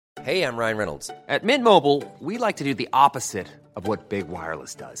Hey, I'm Ryan Reynolds. At Mint Mobile, we like to do the opposite of what Big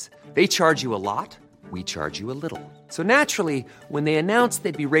Wireless does. They charge you a lot, we charge you a little. So naturally, when they announced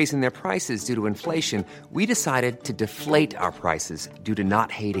they'd be raising their prices due to inflation, we decided to deflate our prices due to not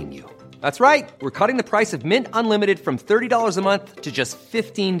hating you. That's right. We're cutting the price of Mint Unlimited from $30 a month to just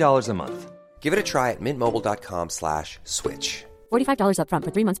 $15 a month. Give it a try at mintmobile.com/switch. $45 up front for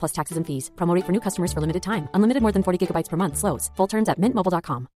 3 months plus taxes and fees. Promo rate for new customers for limited time. Unlimited more than 40 gigabytes per month. Slows full terms at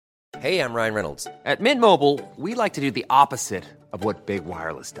mintmobile.com. Hey, I'm Ryan Reynolds. At Mint Mobile, we like to do the opposite of what Big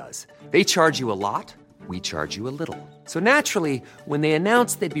Wireless does. They charge you a lot, we charge you a little. So naturally, when they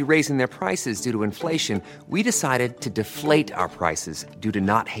announced they'd be raising their prices due to inflation, we decided to deflate our prices due to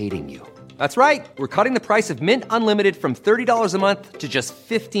not hating you. That's right. We're cutting the price of Mint Unlimited from $30 a month to just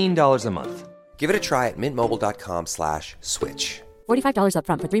 $15 a month. Give it a try at mintmobile.com/switch. $45 up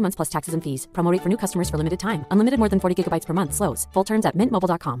front for 3 months plus taxes and fees. Promo rate for new customers for limited time. Unlimited more than 40 gigabytes per month. Slows full terms at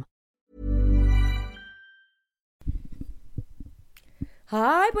mintmobile.com.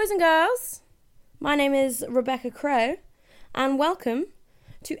 Hi, boys and girls. My name is Rebecca Crow, and welcome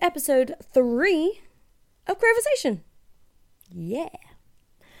to episode 3 of Conversation. Yeah.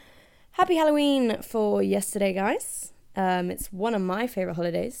 Happy Halloween for yesterday, guys. It's one of my favourite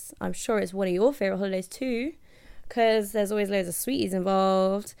holidays. I'm sure it's one of your favourite holidays too, because there's always loads of sweeties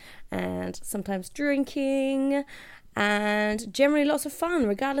involved, and sometimes drinking, and generally lots of fun,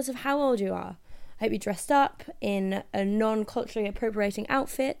 regardless of how old you are. I hope you dressed up in a non-culturally appropriating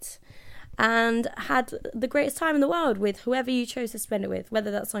outfit and had the greatest time in the world with whoever you chose to spend it with,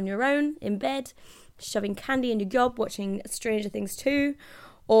 whether that's on your own, in bed, shoving candy in your gob, watching Stranger Things 2,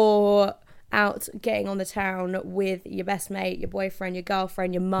 or out getting on the town with your best mate, your boyfriend, your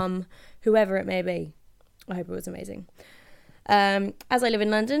girlfriend, your mum, whoever it may be. I hope it was amazing. As I live in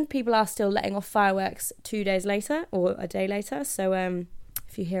London, people are still letting off fireworks 2 days later, or a day later, so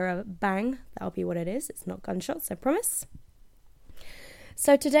if you hear a bang, that'll be what it is. It's not gunshots, I promise.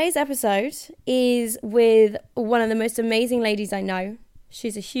 So today's episode is with one of the most amazing ladies I know.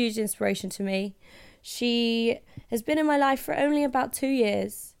 She's a huge inspiration to me. She has been in my life for only about 2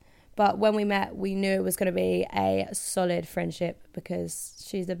 years, but when we met, we knew it was going to be a solid friendship because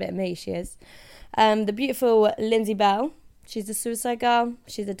she's a bit of me, she is. The beautiful Linzie Belle. She's a suicide girl.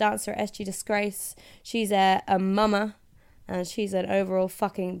 She's a dancer at SG Disgrace. She's a mama. And she's an overall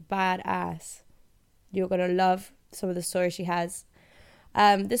fucking badass. You're going to love some of the stories she has.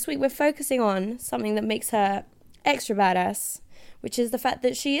 This week we're focusing on something that makes her extra badass, which is the fact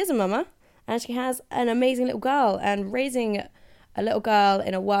that she is a mama and she has an amazing little girl. And raising a little girl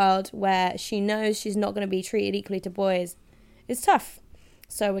in a world where she knows she's not going to be treated equally to boys is tough.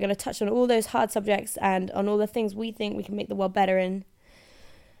 So we're going to touch on all those hard subjects and on all the things we think we can make the world better in.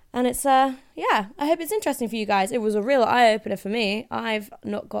 And it's, I hope it's interesting for you guys. It was a real eye-opener for me. I've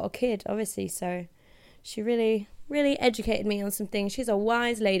not got a kid, obviously, so she really, really educated me on some things. She's a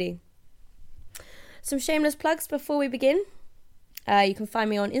wise lady. Some shameless plugs before we begin. You can find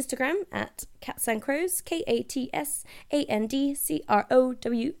me on Instagram at catsandcrows,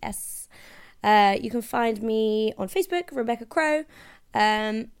 KATSANDCROWS. You can find me on Facebook, Rebecca Crow.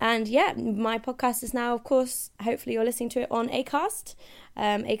 And yeah, my podcast is now, of course, hopefully you're listening to it on Acast,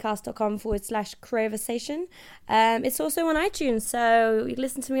 acast.com/Conversation. It's also on iTunes, so you can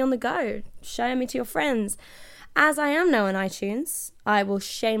listen to me on the go, share me to your friends. As I am now on iTunes, I will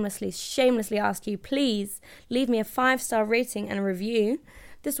shamelessly ask you, please leave me a 5-star rating and a review.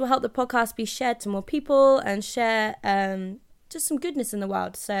 This will help the podcast be shared to more people and share just some goodness in the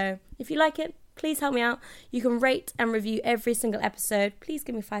world. So if you like it, please help me out. You can rate and review every single episode. Please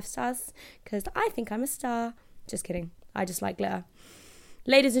give me 5 stars because I think I'm a star. Just kidding. I just like glitter.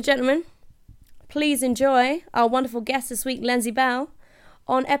 Ladies and gentlemen, please enjoy our wonderful guest this week, Linzie Belle,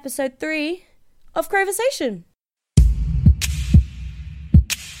 on episode 3 of Conversation.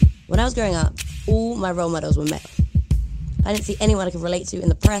 When I was growing up, all my role models were male. I didn't see anyone I could relate to in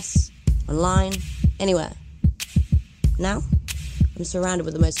the press, online, anywhere. Now, I'm surrounded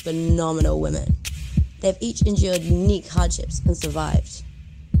with the most phenomenal women. They've each endured unique hardships and survived.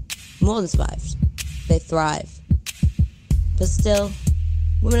 More than survived, they thrive. But still,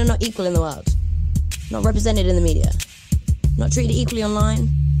 women are not equal in the world, not represented in the media, not treated equally online,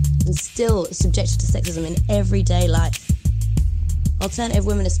 and still subjected to sexism in everyday life. Alternative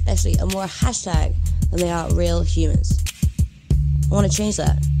women especially are more a hashtag than they are real humans. I want to change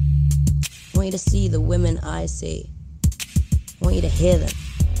that. I want you to see the women I see. I want you to hear them.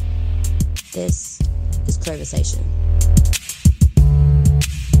 This is Conversation.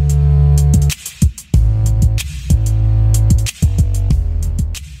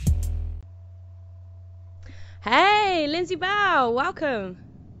 Hey, Linzie Belle, welcome.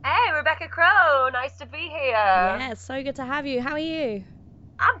 Hey, Rebecca Crow, nice to be here. Yeah, it's so good to have you. How are you?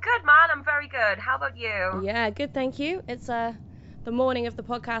 I'm good, man. I'm very good. How about you? Yeah, good, thank you. It's the morning of the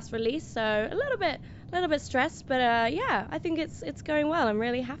podcast release, so a little bit stressed, but yeah, I think it's going well. I'm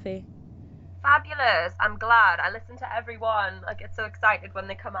really happy. Fabulous. I'm glad. I listen to everyone. I get so excited when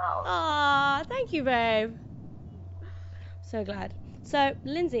they come out. Aw, thank you, babe. So glad. So,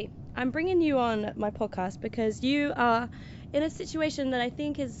 Lindsay, I'm bringing you on my podcast because you are in a situation that I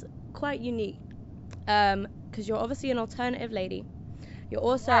think is quite unique. Because you're obviously an alternative lady. You're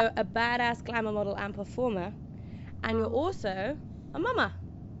also a badass glamour model and performer. And you're also a mama.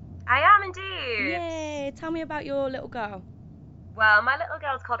 I am indeed. Yay! Tell me about your little girl. Well, my little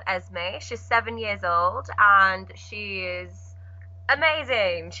girl's called Esme. She's 7 years old and she is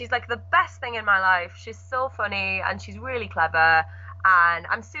amazing. She's like the best thing in my life. She's so funny and she's really clever and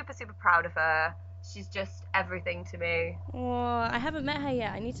I'm super, super proud of her. She's just everything to me. Oh, I haven't met her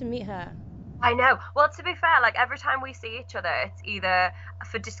yet. I need to meet her. I know. Well, to be fair, like every time we see each other, it's either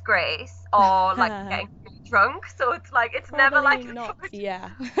for disgrace or like getting really drunk. So it's like it's never like not. Yeah.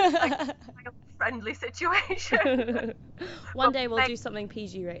 like a friendly situation. One day we'll do something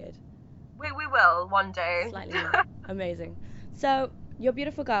PG rated. We will one day. Slightly more. Amazing. So your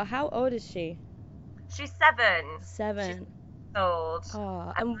beautiful girl, how old is she? She's 7. 7. She's old.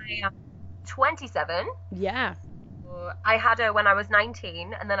 Oh, and I am 27. Yeah. I had her when I was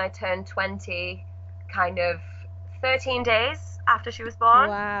 19, and then I turned 20 kind of 13 days after she was born.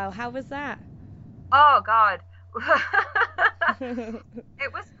 Wow, how was that? Oh, God.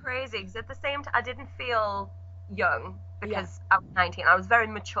 It was crazy, because at the same time, I didn't feel young, because I was 19. I was very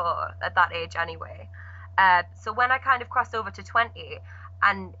mature at that age anyway. So when I kind of crossed over to 20,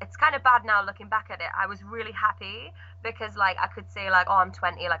 and it's kind of bad now looking back at it, I was really happy because like I could say like, oh, I'm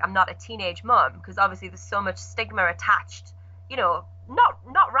 20, like I'm not a teenage mum, because obviously there's so much stigma attached, you know,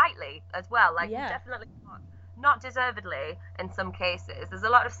 not rightly as well, like definitely not deservedly in some cases. There's a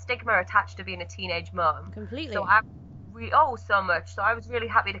lot of stigma attached to being a teenage mum. Completely. So so much. So I was really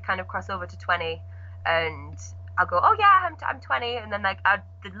happy to kind of cross over to 20 and I'll go, oh yeah, I'm 20, and then like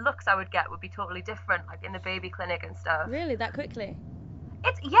the looks I would get would be totally different, like in the baby clinic and stuff. Really, that quickly?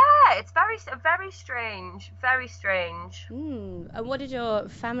 It's very strange, very strange. And what did your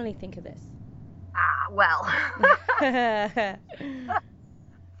family think of this? Well,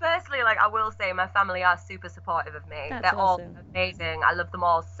 firstly, like I will say, my family are super supportive of me. They're awesome. all amazing. I love them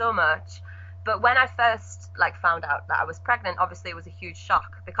all so much. But when I first like found out that I was pregnant, obviously it was a huge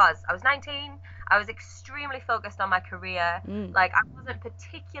shock because I was 19. I was extremely focused on my career. Like I wasn't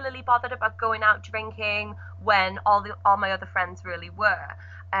particularly bothered about going out drinking when all my other friends really were.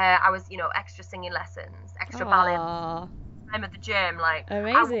 I was, you know, extra singing lessons, extra ballet, time at the gym, like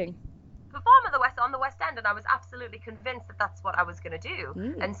amazing. I perform on the West End, and I was absolutely convinced that that's what I was gonna do,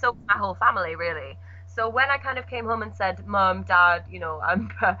 and so my whole family really. So when I kind of came home and said, Mum, Dad, you know, I'm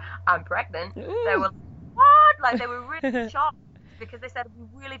pregnant, they were what? Like they were really shocked. Because they said, we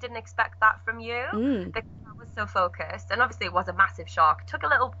really didn't expect that from you. Because I was so focused. And obviously it was a massive shock. It took a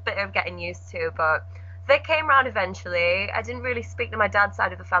little bit of getting used to, but they came round eventually. I didn't really speak to my dad's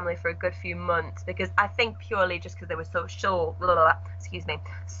side of the family for a good few months because I think purely just because they were so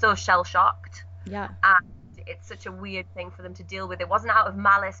shell-shocked. Yeah. And it's such a weird thing for them to deal with. It wasn't out of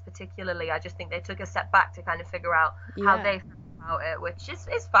malice particularly. I just think they took a step back to kind of figure out how they felt about it, which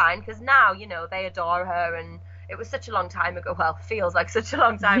is fine because now, you know, they adore her and it was such a long time ago. Well, feels like such a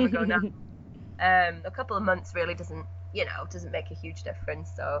long time ago now. A couple of months really doesn't make a huge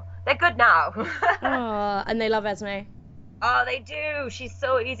difference. So they're good now. Oh, and they love Esme. Oh, they do. She's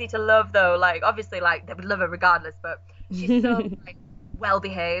so easy to love, though. Like, obviously, like they would love her regardless, but she's so like well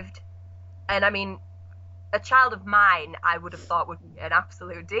behaved. And I mean, a child of mine, I would have thought would be an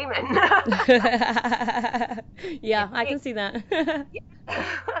absolute demon. Yeah, I can see that.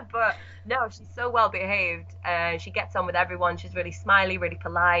 But no, she's so well behaved. She gets on with everyone. She's really smiley, really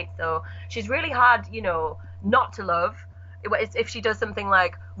polite. So she's really hard, you know, not to love. If she does something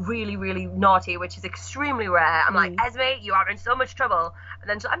like really, really naughty, which is extremely rare, I'm like, Esme, you are in so much trouble. And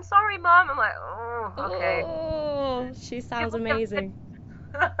then she's like, I'm sorry, Mom. I'm like, oh, okay. Oh, she sounds amazing.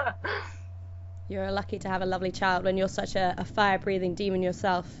 You're lucky to have a lovely child when you're such a fire-breathing demon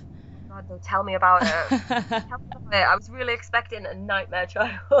yourself. God, no, tell me about it. I was really expecting a nightmare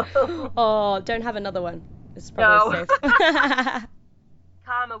child. Oh, don't have another one. It's probably safe.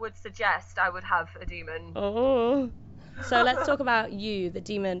 Karma would suggest I would have a demon. Oh. So let's talk about you, the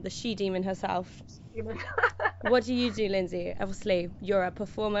demon, the she-demon herself. What do you do, Lindsay? Obviously, you're a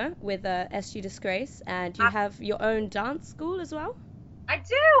performer with SG Disgrace, and you have your own dance school as well? I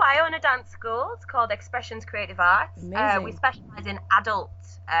do. I own a dance school. It's called Expressions Creative Arts. Amazing. We specialise in adult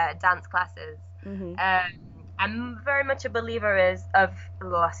dance classes. I'm very much a believer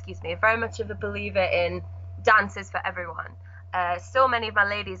in dances for everyone. So many of my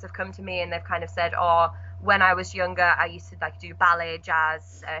ladies have come to me and they've kind of said, oh, when I was younger, I used to like do ballet,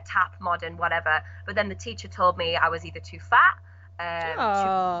 jazz, tap, modern, whatever. But then the teacher told me I was either too fat,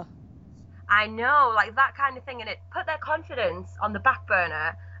 I know, like that kind of thing, and it put their confidence on the back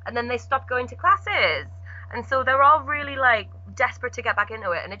burner, and then they stopped going to classes, and so they're all really like desperate to get back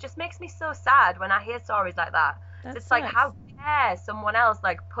into it, and it just makes me so sad when I hear stories like that. It's like, how dare someone else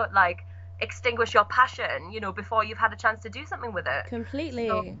like extinguish your passion, before you've had a chance to do something with it. Completely.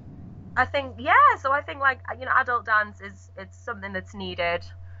 So I think like, adult dance it's something that's needed,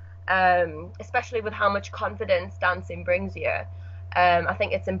 especially with how much confidence dancing brings you. I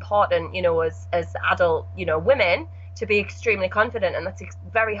think it's important, as adult, women to be extremely confident, and that's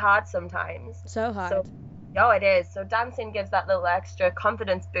very hard sometimes. So hard. It is. So dancing gives that little extra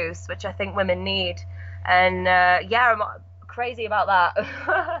confidence boost, which I think women need. And I'm crazy about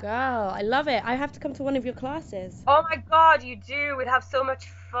that. Girl, I love it. I have to come to one of your classes. Oh my God, you do. We'd have so much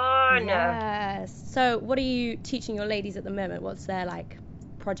fun. Yes. So what are you teaching your ladies at the moment? What's their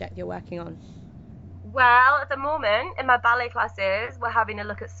project you're working on? Well, at the moment, in my ballet classes, we're having a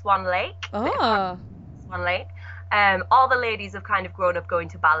look at Swan Lake. Oh. Swan Lake. All the ladies have kind of grown up going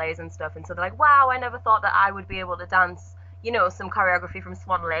to ballets and stuff, and so they're like, wow, I never thought that I would be able to dance, some choreography from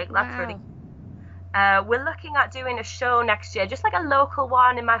Swan Lake. That's really we're looking at doing a show next year, just like a local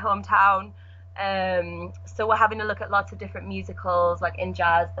one in my hometown. So we're having a look at lots of different musicals, like in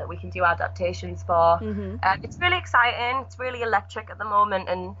jazz, that we can do adaptations for. It's really exciting. It's really electric at the moment,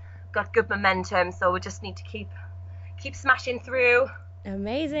 and got good momentum, so we just need to keep smashing through.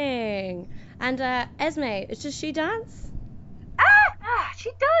 Amazing. And Esme, does she dance?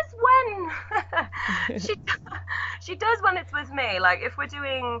 She does when she does when it's with me. Like if we're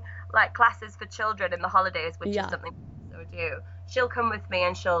doing like classes for children in the holidays, which is something we do, she'll come with me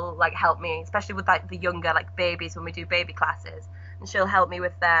and she'll like help me, especially with like the younger like babies when we do baby classes, and she'll help me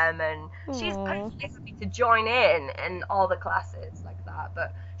with them, and she's perfectly happy to join in all the classes like that.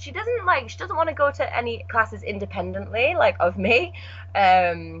 But she doesn't want to go to any classes independently like of me.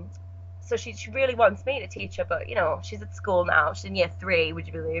 So she really wants me to teach her, but she's at school now. She's in year 3, would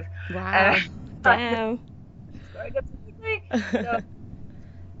you believe? Wow. Damn. Very good. So,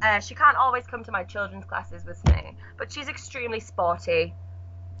 she can't always come to my children's classes with me, but she's extremely sporty.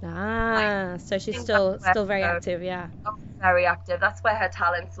 So she's still very active, yeah. Oh, very active. That's where her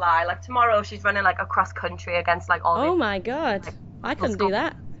talents lie. Like tomorrow, she's running like a cross country against like all. Oh my God, I couldn't do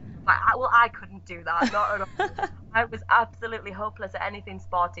that. I couldn't do that. Not at all. I was absolutely hopeless at anything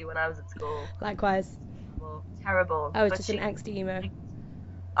sporty when I was at school. Likewise. Terrible. I was just an angsty emo.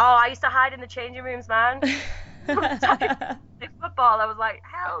 Oh, I used to hide in the changing rooms, man. Football, I was like,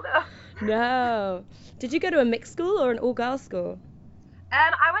 hell no. No. Did you go to a mixed school or an all-girls school?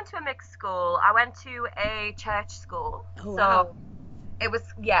 I went to a mixed school. I went to a church school. Oh, wow. It was,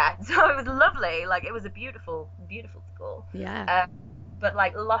 so it was lovely. Like, it was a beautiful, beautiful school. Yeah. But,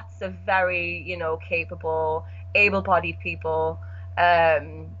 like, lots of very, capable, able-bodied people.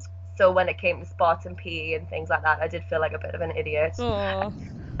 So when it came to sports and PE and things like that, I did feel like a bit of an idiot. Aww.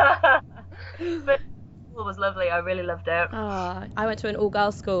 But school was lovely. I really loved it. I went to an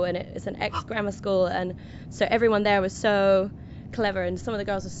all-girls school, and it's an ex-grammar school, and so everyone there was so clever, and some of the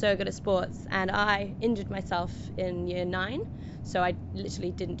girls were so good at sports, and I injured myself in year 9, so I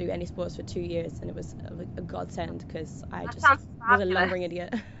literally didn't do any sports for 2 years, and it was a godsend because I just was a lumbering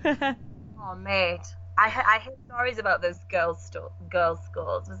idiot. Oh, mate. I hear stories about those girls'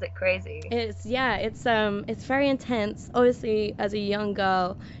 schools. Was it crazy? It's very intense. Obviously, as a young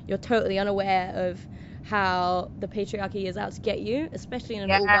girl, you're totally unaware of how the patriarchy is out to get you, especially in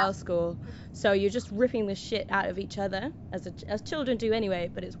an all-girls school. So you're just ripping the shit out of each other, as children do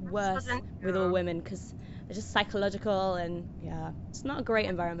anyway, but it's worse with all women because they're just psychological, and it's not a great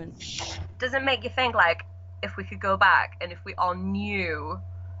environment. Does it make you think, like, if we could go back and if we all knew,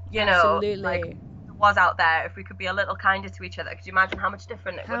 Absolutely. like, was out there, if we could be a little kinder to each other, could you imagine how much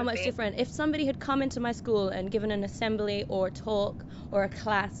different it would have been? How much different? If somebody had come into my school and given an assembly or a talk or a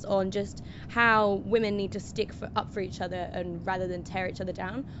class on just how women need to stick up for each other and rather than tear each other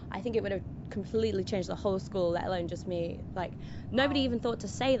down, I think it would have completely changed the whole school, let alone just me. Like, nobody even thought to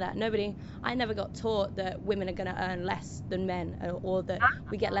say that. I never got taught that women are going to earn less than men, or that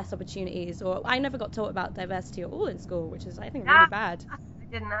we get less opportunities, or I never got taught about diversity at all in school, which is, I think, really bad. I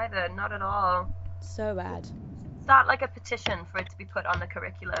didn't either, not at all. So bad. Start like a petition for it to be put on the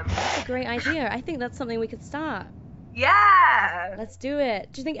curriculum. That's a great idea. I think that's something we could start. Yeah. Let's do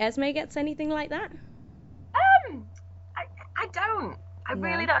it. Do you think Esme gets anything like that? I don't. I No?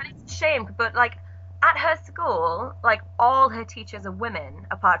 really don't. It's a shame, but like at her school, like all her teachers are women,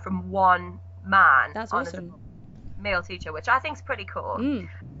 apart from one man That's on as awesome. a male teacher, which I think is pretty cool.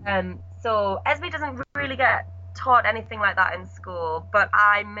 Mm. So Esme doesn't really get taught anything like that in school, but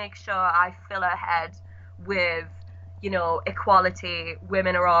I make sure I fill her head with, equality.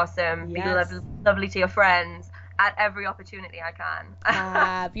 Women are awesome. Be Yes. lovely to your friends at every opportunity I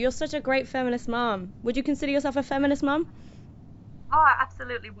can. You're such a great feminist mom. Would you consider yourself a feminist mom? Oh, I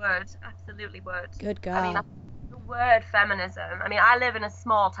absolutely would. Absolutely would. Good girl. I mean, the word feminism. I mean, I live in a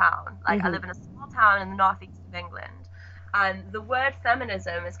small town. Like, I live in a small town in the northeast of England, and the word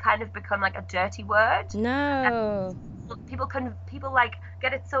feminism has kind of become like a dirty word. No. And people like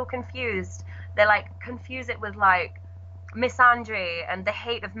get it so confused. They like confuse it with like misandry and the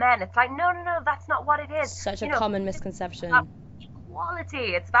hate of men. It's like, no, that's not what it is. Such a common misconception. It's about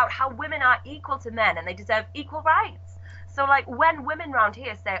equality. It's about how women are equal to men and they deserve equal rights. So, like, when women around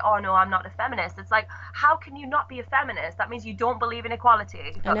here say, oh, no, I'm not a feminist, it's like, how can you not be a feminist? That means you don't believe in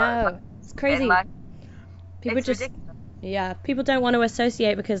equality. I know. It's crazy. People it's just, ridiculous. yeah, people don't want to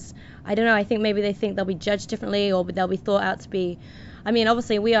associate because, I don't know, I think maybe they think they'll be judged differently or they'll be thought out to be, I mean,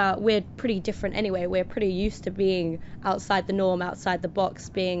 obviously we're pretty different anyway. We're pretty used to being outside the norm, outside the box,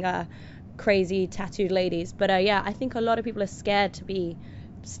 being crazy tattooed ladies. But yeah, I think a lot of people are scared to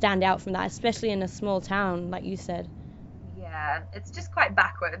stand out from that, especially in a small town, like you said. Yeah, it's just quite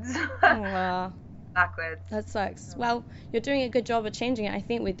backwards. Oh, Backwards. that sucks. Well, you're doing a good job of changing it, I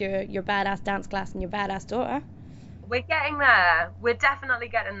think, with your badass dance class and your badass daughter. We're getting there. We're definitely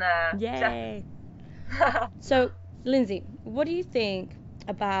getting there. Yay. So, Lindsay, what do you think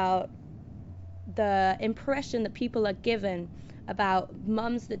about the impression that people are given about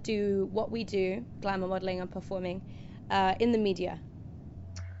mums that do what we do, glamour modeling and performing, in the media?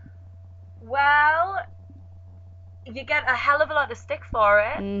 Well, you get a hell of a lot of stick for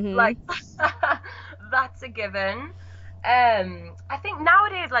it. Mhm. Like, that's a given. I think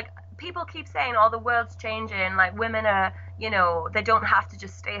nowadays, like, people keep saying, oh, the world's changing. Like, women are, they don't have to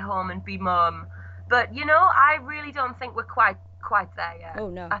just stay home and be mum. But, I really don't think we're quite there yet. Oh,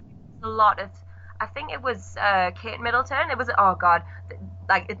 no. I think it's a lot of, I think it was Kate Middleton. It was, oh, God.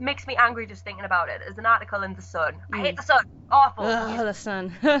 Like, it makes me angry just thinking about it. There's an article in The Sun. I hate The Sun. Awful. Oh, the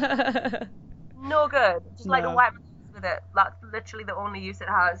sun. No good. Just like a No. white with it. That's literally the only use it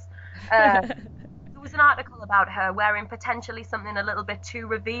has. There was an article about her wearing potentially something a little bit too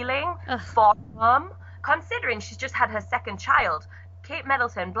revealing for mum, considering she's just had her second child. Kate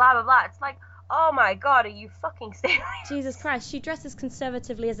Middleton, blah, blah, blah. It's like, oh my God, are you fucking serious? Jesus Christ, she dresses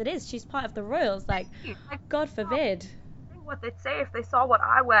conservatively as it is. She's part of the royals. Like, God forbid. I think what they'd say if they saw what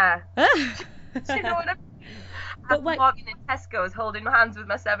I wear. Do you know what I mean? I'm walking in Tesco's holding my hands with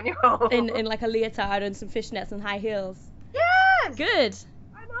my 7-year-old. in like a leotard and some fishnets and high heels. Yes! Good.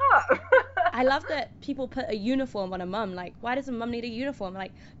 Why not? I love that people put a uniform on a mum. Like, why does a mum need a uniform?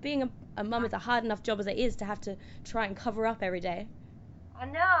 Like, being a mum is a hard enough job as it is to have to try and cover up every day. I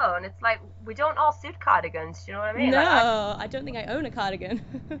know, and it's like, we don't all suit cardigans, do you know what I mean? No, Like, I don't think I own a cardigan.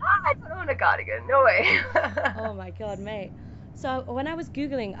 I don't own a cardigan, no way. Oh my God, mate. So when I was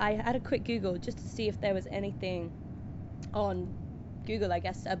Googling, I had a quick Google just to see if there was anything on Google, I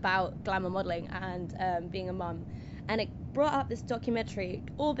guess, about glamour modeling and being a mum. And it brought up this documentary,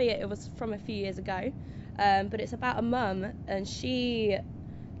 albeit it was from a few years ago, but it's about a mum, and she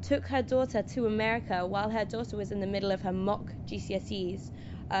took her daughter to America while her daughter was in the middle of her mock GCSEs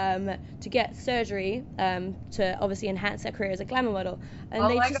to get surgery to obviously enhance her career as a glamour model.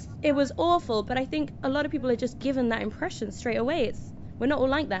 And it was awful, but I think a lot of people are just given that impression straight away. We're not all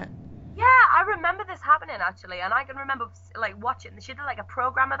like that. Yeah, I remember this happening actually, and I can remember like watching. She did like a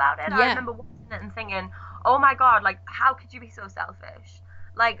program about it. Yeah. I remember watching it and thinking, oh my God, like how could you be so selfish?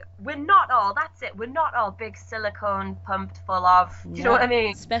 Like we're not all. That's it. We're not all big silicone pumped full of. Do you know what I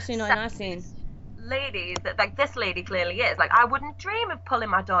mean? Especially not in our scene. Ladies that like this lady clearly is. Like I wouldn't dream of pulling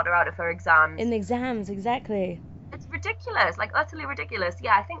my daughter out of her exams. In the exams, exactly. It's ridiculous, like utterly ridiculous.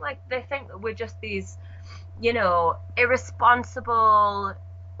 Yeah, I think like they think that we're just these, irresponsible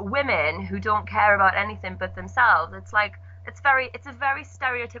women who don't care about anything but themselves. It's like it's a very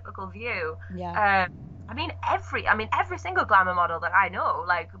stereotypical view. Yeah. I mean every single glamour model that I know,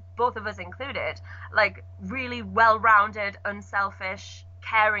 like both of us included, like really well-rounded, unselfish,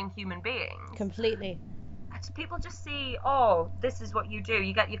 caring human beings. Completely. People just see, oh, this is what you do.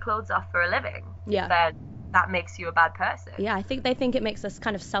 You get your clothes off for a living. Yeah. Then that makes you a bad person. Yeah, I think they think it makes us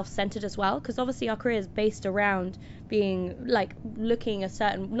kind of self-centered as well, because obviously our career is based around being like looking a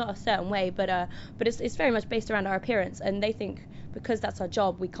certain, not a certain way, but it's very much based around our appearance, and they think because that's our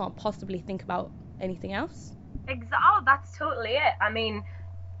job, we can't possibly think about anything else. Oh, that's totally it. I mean,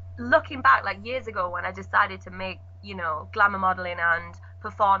 looking back, like years ago when I decided to make, glamour modeling and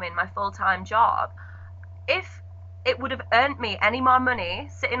performing my full-time job, if it would have earned me any more money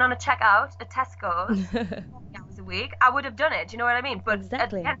sitting on a checkout at Tesco's 40 hours a week, I would have done it. Do you know what I mean? But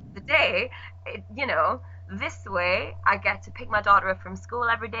Exactly. at the end of the day, this way I get to pick my daughter up from school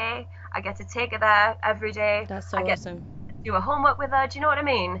every day. I get to take her there every day. That's so I get awesome. to do her homework with her. Do you know what I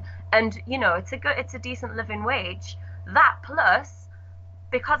mean? And it's a decent living wage. That plus,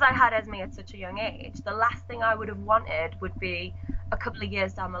 because I had Esme at such a young age, the last thing I would have wanted would be a couple of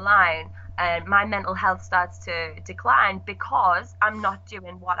years down the line and my mental health starts to decline because I'm not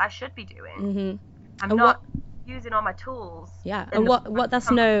doing what I should be doing. Mm-hmm. I'm not using all my tools. Yeah, and that's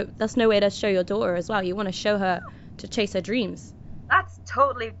no way to show your daughter as well. You want to show her to chase her dreams. That's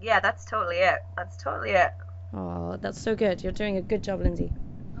totally it. That's totally it. Oh, that's so good. You're doing a good job, Lindsay.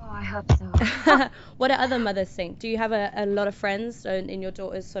 Oh, I hope so. What do other mothers think? Do you have a lot of friends in your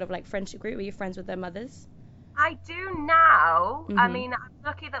daughter's sort of like friendship group? Are you friends with their mothers? I do now. Mm-hmm. I mean, I'm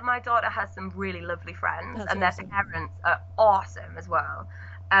lucky that my daughter has some really lovely friends, That's and awesome. their parents are awesome as well.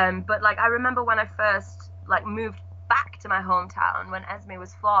 But like, I remember when I first like moved back to my hometown when Esme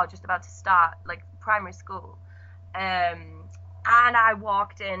was 4, just about to start like primary school, and I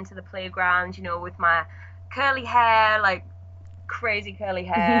walked into the playground, with my curly hair, like crazy curly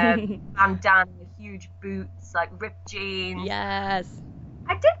hair, bandana, huge boots, like ripped jeans. Yes.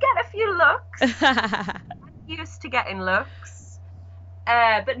 I did get a few looks. Used to getting looks,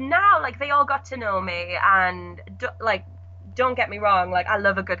 but now like they all got to know me, and don't get me wrong, like I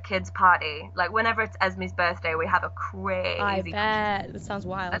love a good kids party. Like whenever it's Esme's birthday, we have a crazy. I bet. That sounds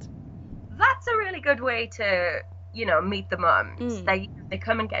wild. That's a really good way to meet the mums. Mm. They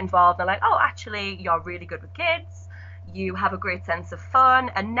come and get involved. They're like, oh, actually, you're really good with kids. You have a great sense of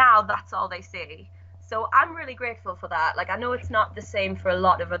fun, and now that's all they see. So I'm really grateful for that. Like, I know it's not the same for a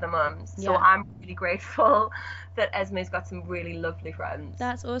lot of other mums. So Yeah. I'm really grateful that Esme's got some really lovely friends.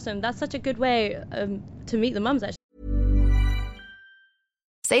 That's awesome. That's such a good way to meet the mums, actually.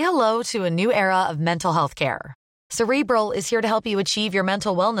 Say hello to a new era of mental health care. Cerebral is here to help you achieve your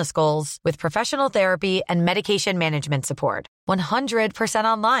mental wellness goals with professional therapy and medication management support. 100%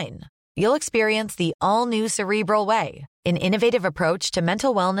 online. You'll experience the all-new Cerebral Way, an innovative approach to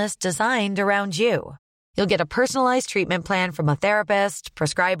mental wellness designed around you. You'll get a personalized treatment plan from a therapist,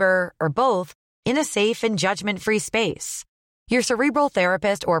 prescriber, or both in a safe and judgment-free space. Your Cerebral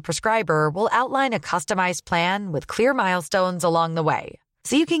therapist or prescriber will outline a customized plan with clear milestones along the way,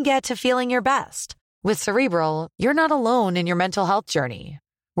 so you can get to feeling your best. With Cerebral, you're not alone in your mental health journey.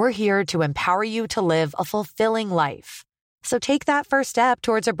 We're here to empower you to live a fulfilling life. So take that first step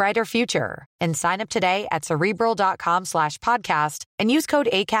towards a brighter future and sign up today at Cerebral.com/podcast and use code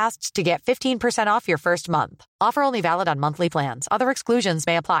ACAST to get 15% off your first month. Offer only valid on monthly plans. Other exclusions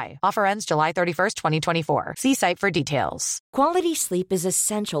may apply. Offer ends July 31st, 2024. See site for details. Quality sleep is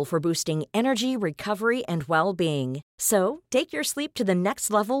essential for boosting energy, recovery, and well-being. So, take your sleep to the next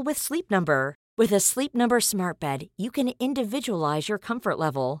level with Sleep Number. With a Sleep Number smart bed, you can individualize your comfort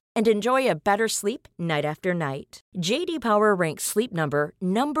level and enjoy a better sleep night after night. J.D. Power ranks Sleep Number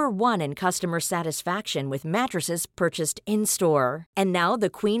 #1 in customer satisfaction with mattresses purchased in-store. And now the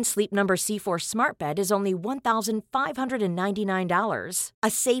Queen Sleep Number C4 smart bed is only $1,599, a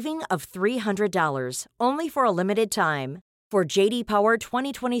saving of $300, only for a limited time. For J.D. Power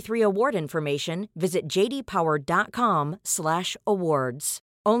 2023 award information, visit jdpower.com/awards.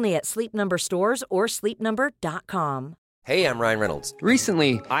 Only at Sleep Number stores or sleepnumber.com. Hey, I'm Ryan Reynolds.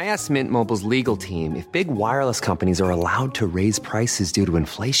 Recently, I asked Mint Mobile's legal team if big wireless companies are allowed to raise prices due to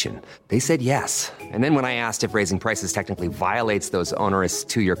inflation. They said yes. And then when I asked if raising prices technically violates those onerous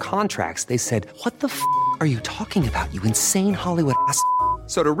 2-year contracts, they said, "What the f*** are you talking about, you insane Hollywood ass?"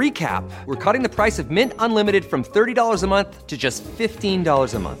 So to recap, we're cutting the price of Mint Unlimited from $30 a month to just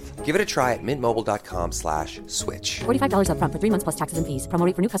 $15 a month. Give it a try at mintmobile.com/switch. $45 up front for 3 months plus taxes and fees. Promo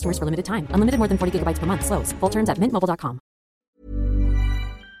rate for new customers for limited time. Unlimited more than 40 gigabytes per month. Slows full terms at mintmobile.com.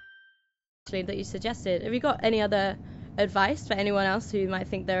 That you suggested. Have you got any other advice for anyone else who might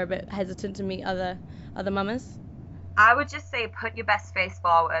think they're a bit hesitant to meet other mamas? I would just say put your best face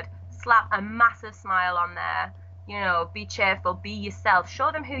forward. Slap a massive smile on there. Be cheerful, be yourself,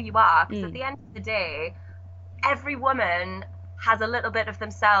 show them who you are, because at the end of the day, every woman has a little bit of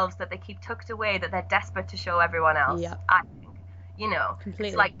themselves that they keep tucked away that they're desperate to show everyone else. Yeah. I think, Completely.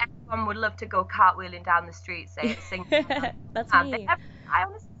 it's like everyone would love to go cartwheeling down the street, singing. That's me. I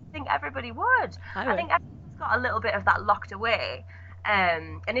honestly think everybody would. I think everyone's got a little bit of that locked away.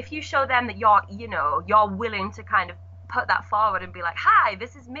 And if you show them that you're willing to kind of put that forward and be like, hi,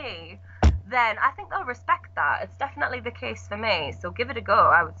 this is me, then I think they'll respect that. It's definitely the case for me. So give it a go,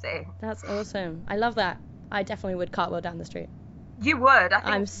 I would say. That's awesome. I love that. I definitely would cartwheel down the street. You would.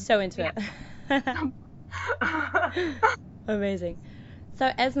 I'm so into it. Amazing. So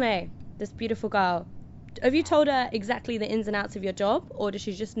Esme, this beautiful girl, have you told her exactly the ins and outs of your job, or does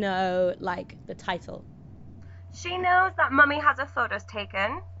she just know like the title? She knows that Mummy has her photos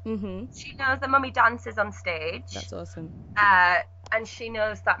taken. Mm-hmm. She knows that Mummy dances on stage. That's awesome. And she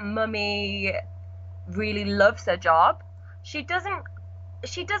knows that Mummy really loves her job. She doesn't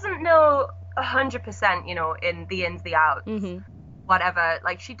know 100%, in the ins, the outs, whatever.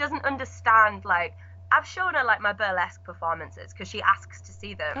 Like, she doesn't understand, like, I've shown her, like, my burlesque performances because she asks to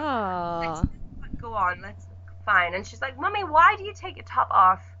see them. Aww. Go on, fine. And she's like, Mummy, why do you take your top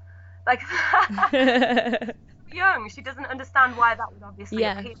off? Like, young, she doesn't understand why that would obviously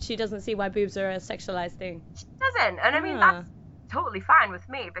appeal. She doesn't see why boobs are a sexualized thing. She doesn't. And I mean, that's totally fine with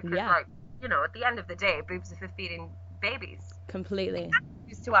me because, like, at the end of the day, boobs are for feeding babies. Completely.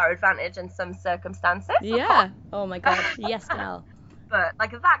 Used to our advantage in some circumstances. Yeah. Oh my God. Yes, Belle. But,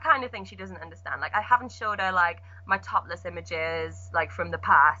 like, that kind of thing she doesn't understand. Like, I haven't showed her, like, my topless images, like, from the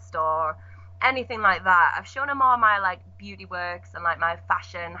past or anything like that. I've shown her more my, like, beauty works and, like, my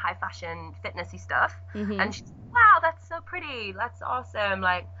fashion, high fashion, fitnessy stuff. And she's like, wow, that's so pretty. That's awesome.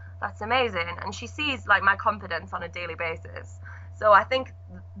 Like, that's amazing. And she sees, like, my confidence on a daily basis. So I think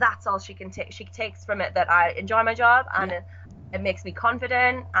that's all she can take. She takes from it that I enjoy my job and it makes me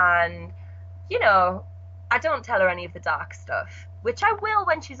confident. And, I don't tell her any of the dark stuff, which I will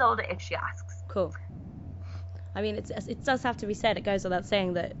when she's older if she asks. Cool. I mean, it does have to be said. It goes without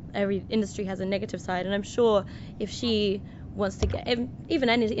saying that every industry has a negative side. And I'm sure if she wants to get, even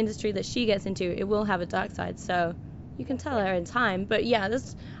any industry that she gets into, it will have a dark side. So you can tell her in time. But yeah,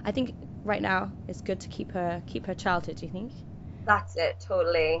 I think right now it's good to keep her childhood, do you think? That's it,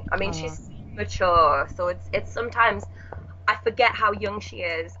 totally. I mean, she's mature, so it's sometimes I forget how young she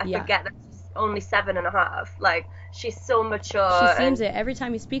is. I forget that she's only 7.5. Like, she's so mature. She seems it. Every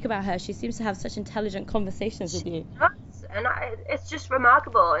time you speak about her, she seems to have such intelligent conversations with you. And it's just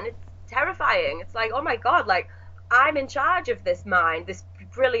remarkable, and it's terrifying. It's like, oh my God, like, I'm in charge of this mind, this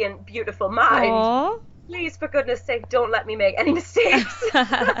brilliant, beautiful mind. Aww. Please, for goodness sake, don't let me make any mistakes.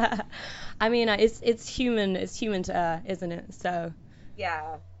 I mean, it's human. It's human to her, isn't it? So.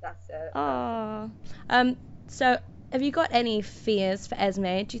 Yeah, that's it. Oh. So, have you got any fears for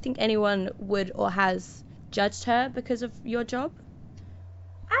Esme? Do you think anyone would or has judged her because of your job?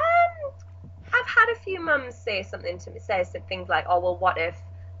 I've had a few mums say something to me, say some things like, oh, well, what if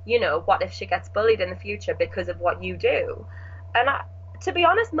she gets bullied in the future because of what you do? And to be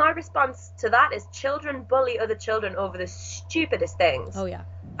honest, my response to that is children bully other children over the stupidest things. Oh, yeah.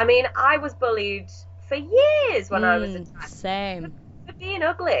 I mean, I was bullied for years when I was a child. Same. For being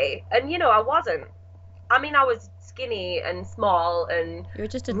ugly. And, I wasn't. I mean, I was skinny and small and... You were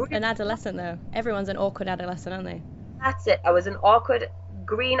just an adolescent, though. Everyone's an awkward adolescent, aren't they? That's it. I was an awkward,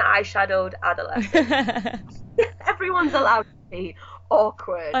 green eyeshadowed adolescent. Everyone's allowed to be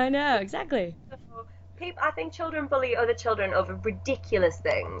awkward. I know, exactly. I think children bully other children over ridiculous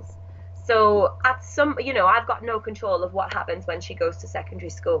things. So I've got no control of what happens when she goes to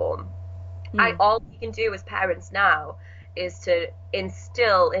secondary school. All we can do as parents now is to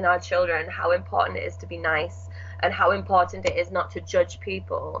instill in our children how important it is to be nice and how important it is not to judge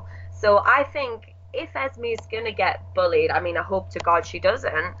people. So I think if Esme's gonna get bullied, I mean, I hope to God she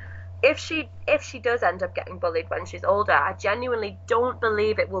doesn't. If she does end up getting bullied when she's older, I genuinely don't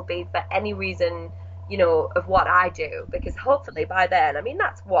believe it will be for any reason, of what I do, because hopefully by then, I mean,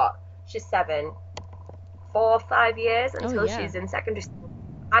 that's what she's 7, 4 or 5 years until she's in secondary school.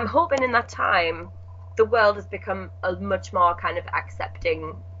 I'm hoping in that time the world has become a much more kind of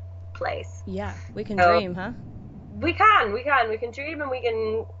accepting place. Yeah, we can dream, huh? We can dream, and we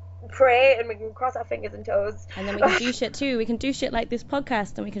can pray, and we can cross our fingers and toes. And then we can do shit too. We can do shit like this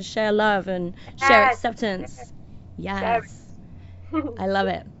podcast, and we can share love and share acceptance. Yes. I love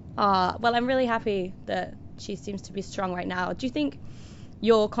it. Well, I'm really happy that she seems to be strong right now. Do you think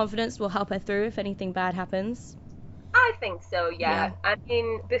your confidence will help her through if anything bad happens? I think so, yeah. I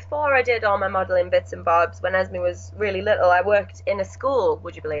mean, before I did all my modelling bits and bobs, when Esme was really little, I worked in a school,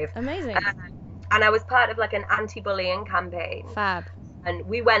 would you believe? Amazing. And I was part of like an anti-bullying campaign. Fab. And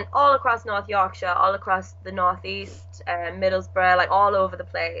we went all across North Yorkshire, all across the Northeast, Middlesbrough, like all over the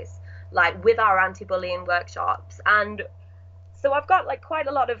place, like with our anti-bullying workshops. And so I've got like quite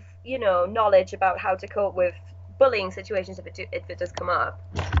a lot of knowledge about how to cope with bullying situations if it does come up.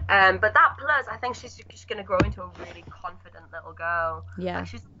 But that plus, I think she's just going to grow into a really confident little girl. Yeah. Like,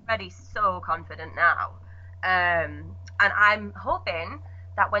 she's already so confident now. And I'm hoping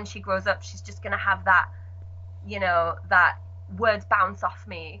that when she grows up, she's just going to have that, that words bounce off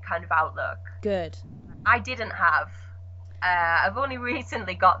me kind of outlook. Good. I didn't have. I've only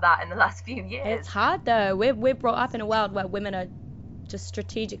recently got that in the last few years. It's hard though. We're brought up in a world where women are just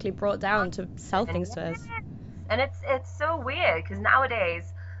strategically brought down to sell things to us. And it's so weird because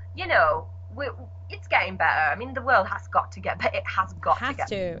nowadays, it's getting better. I mean, the world has got to get better. It has got to get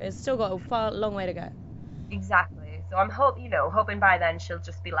better. It's still got a long way to go. Exactly. So I'm hoping by then she'll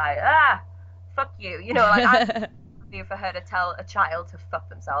just be like, fuck you. I'm happy for her to tell a child to fuck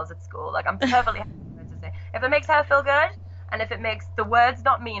themselves at school. Like, I'm perfectly happy for her to say. If it makes her feel good, and if it makes the words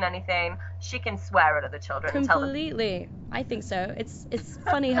not mean anything, she can swear at other children. Completely. I think so. It's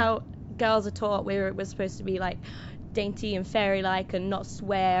funny how girls are taught we're supposed to be like dainty and fairy-like and not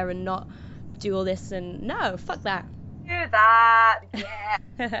swear and not do all this, and no, fuck that. Do that,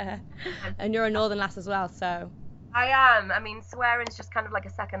 yeah. And you're a northern lass as well, so. I am. I mean, swearing's just kind of like a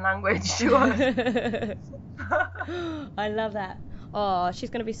second language to us. I love that. Oh, she's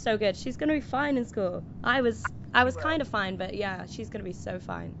gonna be so good. She's gonna be fine in school. I was kind of fine, but yeah, she's gonna be so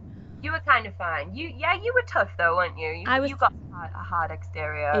fine. You were kind of fine. You were tough though, weren't you? You got a hard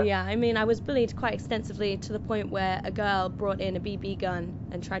exterior. Yeah, I mean, I was bullied quite extensively to the point where a girl brought in a BB gun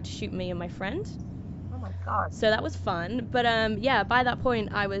and tried to shoot me and my friend. Oh my god. So that was fun, but yeah, by that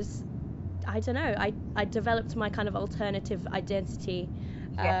point I don't know, I developed my kind of alternative identity.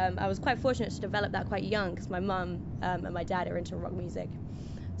 Yeah. I was quite fortunate to develop that quite young because my mum and my dad are into rock music.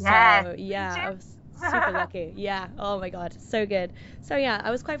 Yes. So yeah, I was super lucky. Yeah. Oh my god, so good. So yeah,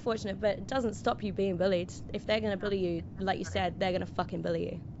 I was quite fortunate, but it doesn't stop you being bullied. If they're gonna bully you, like you said, they're gonna fucking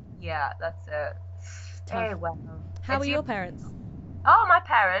bully you. Yeah, that's it. Tough. Well. How are your parents? Oh, my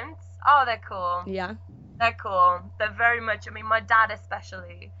parents. Oh, they're cool. Yeah. They're cool. They're very much. I mean, my dad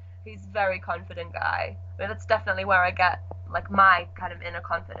especially. He's a very confident guy. I mean, that's definitely where I get like my kind of inner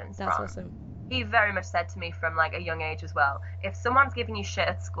confidence That's from. awesome. He very much said to me from like a young age as well, if someone's giving you shit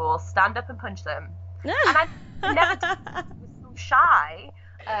at school, stand up and punch them. And I never was so shy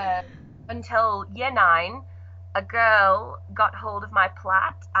until year 9. A girl got hold of my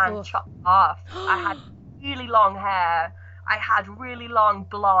plait and chopped it off. I had really long hair. I had really long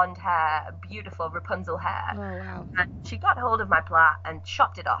blonde hair, beautiful Rapunzel hair. Oh wow. And she got hold of my plait and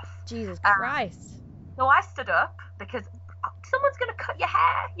chopped it off. Jesus Christ. So I stood up because someone's going to cut your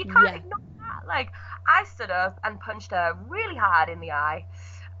hair. You can't ignore that. Like, I stood up and punched her really hard in the eye.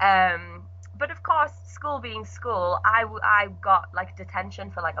 But of course, school being school, I got like detention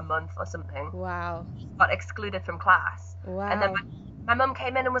for like a month or something. Wow. Got excluded from class. Wow. And then my mum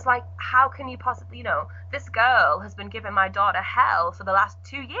came in and was like, how can you possibly, this girl has been giving my daughter hell for the last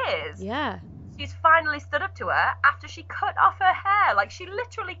 2 years. Yeah. She's finally stood up to her after she cut off her hair. Like, she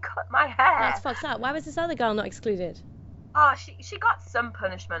literally cut my hair. That's fucked up. Why was this other girl not excluded? Oh, she got some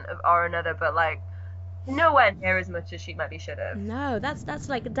punishment or another, but like nowhere near as much as she maybe should have. No, that's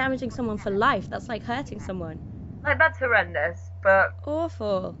like damaging someone for life. That's like hurting someone. Like, that's horrendous, but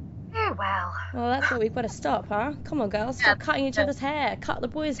Awful. oh well. Well, that's what we've got to stop, huh? Come on, girls, stop cutting each other's hair. Cut the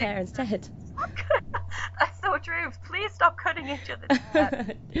boys' hair instead. That's so true. Please stop cutting each other's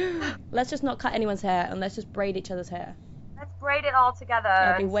hair. Let's just not cut anyone's hair and let's just braid each other's hair. Let's braid it all together.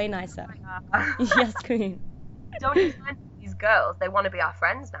 That'd be way nicer. Yes, Queen. Don't you find these girls? They want to be our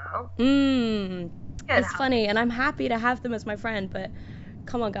friends now. It's funny, and I'm happy to have them as my friend, but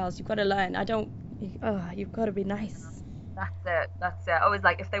come on, girls, you've got to learn. You've got to be nice. That's it. Always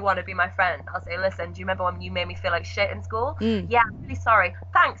like, if they want to be my friend, I'll say, listen, do you remember when you made me feel like shit in school? Yeah, I'm really sorry.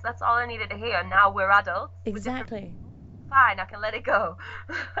 Thanks, that's all I needed to hear. Now we're adults. Exactly. Fine, I can let it go.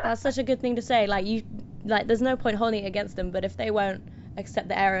 That's such a good thing to say. There's no point holding it against them, but if they won't accept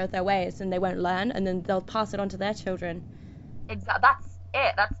the error of their ways, then they won't learn, and then they'll pass it on to their children. Exactly. That's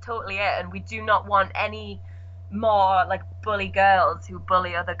it. That's totally it. And we do not want any more like bully girls who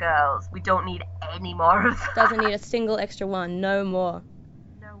bully other girls. We don't need any more of that. Doesn't need a single extra one. No more.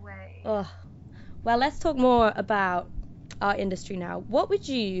 No way. Ugh. Well, let's talk more about our industry now. What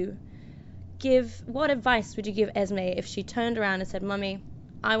advice would you give Esme if she turned around and said, Mummy,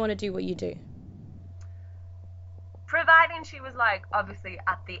 I want to do what you do? Providing she was like obviously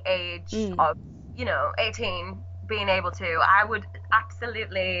at the age of 18, being able to, I would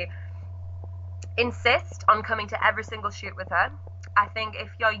absolutely insist on coming to every single shoot with her. I think if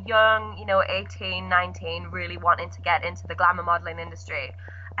you're young, 18, 19, really wanting to get into the glamour modeling industry,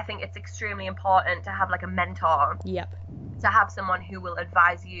 I think it's extremely important to have like a mentor. Yep. To have someone who will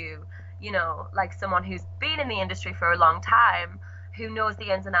advise you, you know, like someone who's been in the industry for a long time, who knows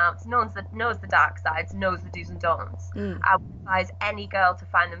the ins and outs, knows the dark sides, knows the do's and don'ts. I would advise any girl to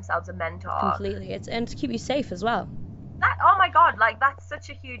find themselves a mentor. Completely. And to keep you safe as well. Oh my God, like that's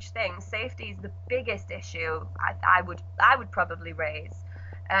such a huge thing. Safety is the biggest issue I would probably raise.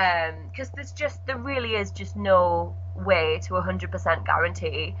 Because there really is just no way to 100%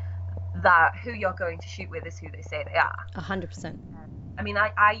 guarantee that who you're going to shoot with is who they say they are. 100%. I mean,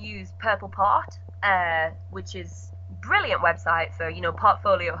 I use Purple Pot, which is a brilliant website for, you know,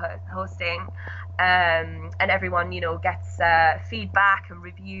 portfolio hosting, and everyone, you know, gets feedback and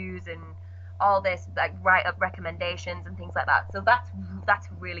reviews and all this, like, write up recommendations and things like that. So that's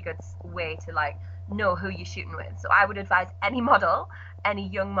a really good way to, like, know who you're shooting with. So I would advise any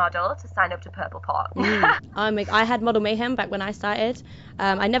young model to sign up to Purple Pot. I had Model Mayhem back when I started.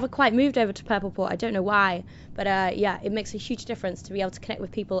 I never quite moved over to Purple Pot. I don't know why, but yeah, it makes a huge difference to be able to connect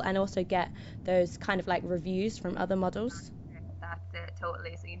with people and also get those kind of like reviews from other models. That's it,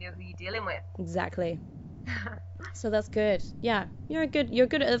 totally. So you know who you're dealing with. Exactly. So that's good. Yeah, you're good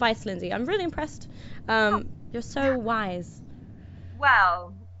at advice, Lindsay. I'm really impressed. You're so wise.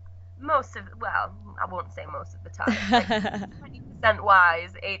 Well, I won't say most of the time. Like 20%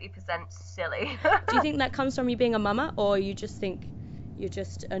 wise, 80% silly. Do you think that comes from you being a mama, or you just think you're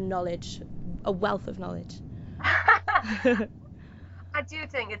just a wealth of knowledge? I do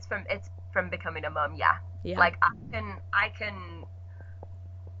think it's from becoming a mum. Yeah. Like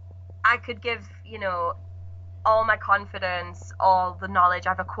I could give, you know, all my confidence, all the knowledge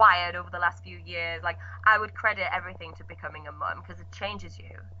I've acquired over the last few years, like I would credit everything to becoming a mum, because it changes you.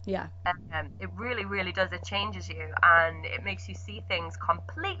 Yeah. It really, really does. It changes you, and it makes you see things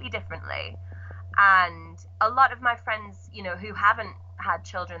completely differently. And a lot of my friends, you know, who haven't had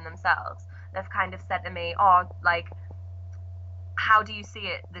children themselves, they've kind of said to me, oh, like, how do you see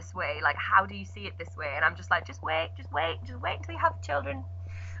it this way? Like, how do you see it this way? And I'm just like, just wait until you have children.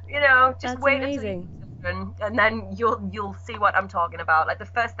 You know, just That's wait amazing. until you have children, and then you'll see what I'm talking about. Like, the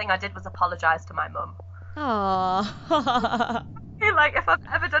first thing I did was apologize to my mum. Aww. Like, if I've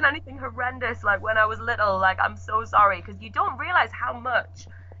ever done anything horrendous, like when I was little, like, I'm so sorry, because you don't realize how much,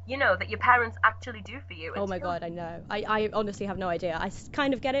 you know, that your parents actually do for you. Oh my God, I know. I honestly have no idea. I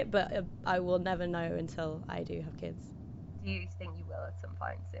kind of get it, but I will never know until I do have kids. Do you think you will at some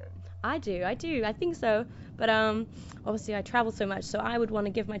point soon? I do. I think so. But obviously I travel so much, so I would want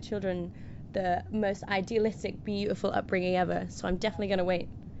to give my children the most idealistic, beautiful upbringing ever. So I'm definitely going to wait,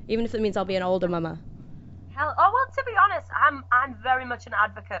 even if it means I'll be an older mama. Well, to be honest, I'm very much an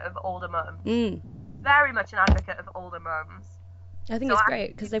advocate of older mums. Very much an advocate of older mums. I think it's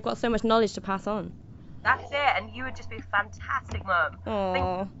great because they've got so much knowledge to pass on. That's it, and you would just be a fantastic mum. Aww.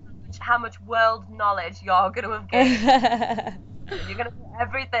 Think how much world knowledge you're going to have gained. You're going to do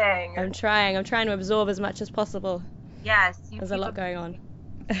everything. I'm trying to absorb as much as possible. Yes. There's a lot going on.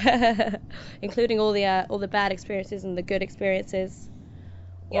 Including all the bad experiences and the good experiences.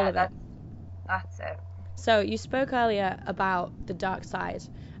 All of it. That's it. So you spoke earlier about the dark side.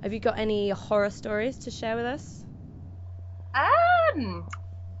 Have you got any horror stories to share with us?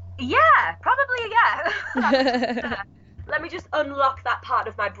 Yeah, probably, yeah. Let me just unlock that part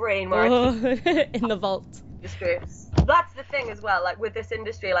of my brain where in the vault. That's the thing as well, like with this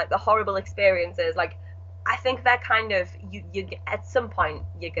industry, like the horrible experiences, like I think they're kind of, you at some point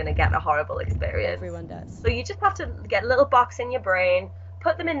you're gonna get a horrible experience. Everyone does. So you just have to get a little box in your brain,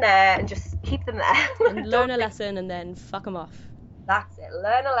 put them in there, and just keep them there. And learn a lesson and then fuck them off. That's it.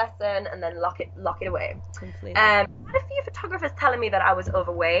 Learn a lesson and then lock it away. Completely. I had a few photographers telling me that I was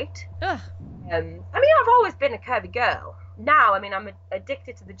overweight. Ugh. I mean, I've always been a curvy girl. Now, I mean, I'm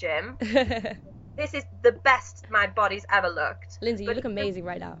addicted to the gym. This is the best my body's ever looked. Lindsay, you look amazing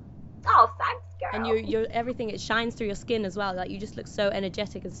right now. Oh, thanks, girl. And you're everything, it shines through your skin as well. Like, you just look so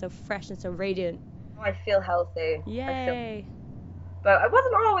energetic and so fresh and so radiant. Oh, I feel healthy. Yay. But I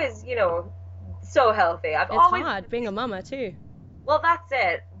wasn't always, you know, so healthy. It's hard being a mama too. Well, that's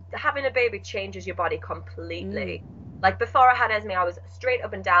it. Having a baby changes your body completely. Like, before I had Esme, I was straight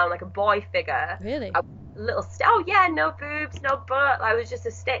up and down, like a boy figure. Really? Oh yeah, no boobs, no butt. I was just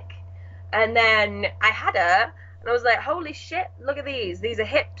a stick. And then I had her, and I was like, holy shit, look at these. These are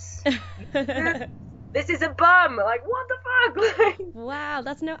hips. This is a bum. Like, what the fuck? Wow,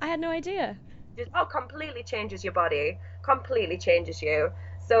 I had no idea. Just, completely changes your body. Completely changes you.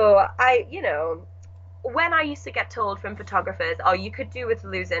 So you know, when I used to get told from photographers, oh, you could do with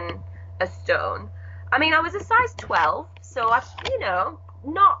losing a stone. I mean, I was a size 12, so I, you know,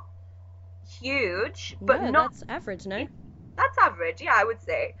 not huge, but no, not. That's average, no? That's average, yeah, I would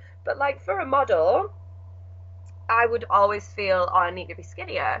say. But like for a model, I would always feel, oh, I need to be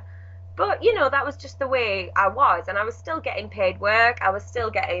skinnier. But, you know, that was just the way I was. And I was still getting paid work. I was still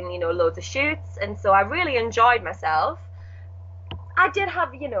getting, you know, loads of shoots. And so I really enjoyed myself. I did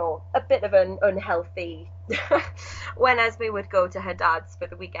have, you know, a bit of an unhealthy when Esme would go to her dad's for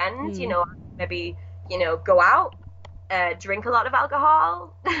the weekend, you know, maybe, you know, go out, drink a lot of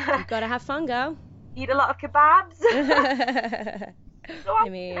alcohol. You gotta have fun, girl. Eat a lot of kebabs. So I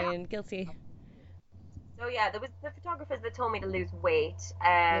mean, guilty. So yeah, there was the photographers that told me to lose weight.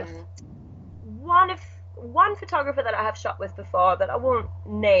 One photographer that I have shot with before that I won't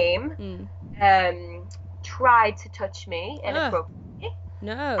name, tried to touch me inappropriately.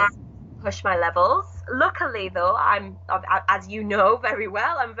 No. And push my levels. Luckily, though, I'm, as you know very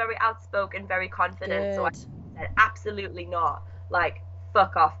well, I'm very outspoken, very confident. Good. So I said, absolutely not. Like,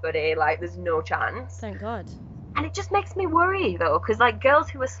 fuck off, buddy. Like, there's no chance. Thank God. And it just makes me worry, though, because, like, girls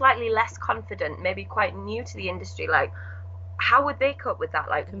who are slightly less confident, maybe quite new to the industry, like, how would they cope with that?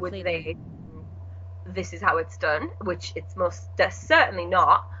 Like, Completely. would they, this is how it's done, which it's most certainly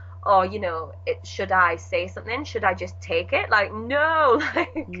not. Or, you know, should I say something? Should I just take it? Like, no.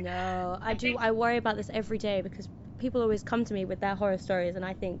 Like, No, I worry about this every day because people always come to me with their horror stories, and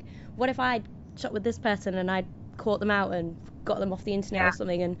I think, what if I shot with this person and I caught them out and got them off the internet or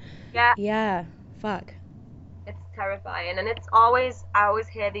something? And yeah, fuck. It's terrifying. And it's always, I always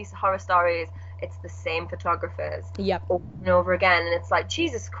hear these horror stories. It's the same photographers over and over again. And it's like,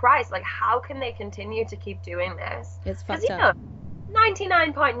 Jesus Christ, like, how can they continue to keep doing this? It's fucked you up. know,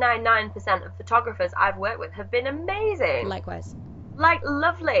 99.99% of photographers I've worked with have been amazing. Likewise. Like,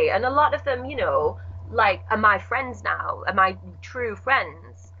 lovely. And a lot of them, you know, like, are my friends now, are my true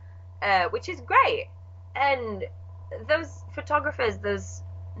friends, which is great. And those photographers, those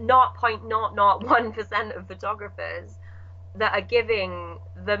 0.001% of photographers that are giving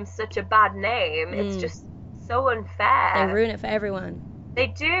them such a bad name, it's just so unfair. They ruin it for everyone. They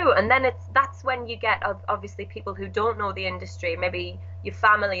do. And then that's when you get, obviously, people who don't know the industry, maybe your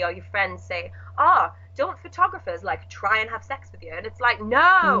family or your friends say, don't photographers, like, try and have sex with you? And it's like,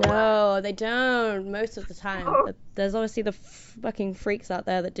 no, they don't most of the time. No. There's obviously the fucking freaks out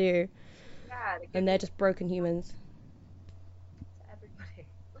there that do, and they're just broken humans. Everybody.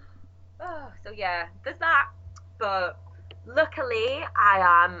 So yeah, there's that. But luckily,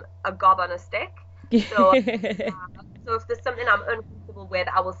 I am a gob on a stick. So, so if there's something I'm uncomfortable with,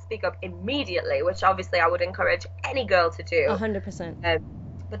 I will speak up immediately, which obviously I would encourage any girl to do. 100%.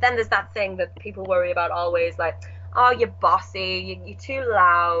 But then there's that thing that people worry about always, like, oh, you're bossy, you're too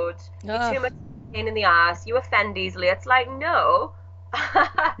loud, you're too much pain in the ass, you offend easily. It's like, no.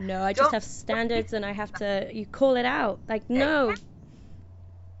 No, I just have standards and I have to, you call it out. Like, no.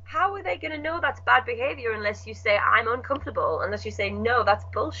 How are they going to know that's bad behavior unless you say, I'm uncomfortable, unless you say, no, that's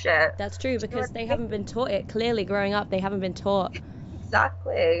bullshit? That's true, because they haven't been taught it. Clearly, growing up, they haven't been taught.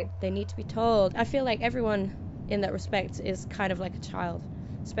 Exactly. They need to be told. I feel like everyone in that respect is kind of like a child,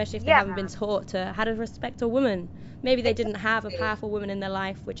 especially if they haven't been taught to how to respect a woman. Maybe they didn't have a powerful woman in their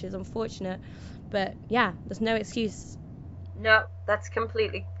life, which is unfortunate. But yeah, there's no excuse. No, that's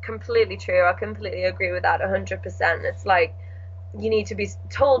completely true. I completely agree with that 100%. It's like, you need to be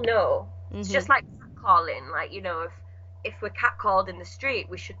told no. It's just like catcalling. Like, you know, if we're catcalled in the street,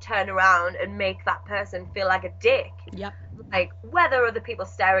 we should turn around and make that person feel like a dick. Yep. Like, whether other people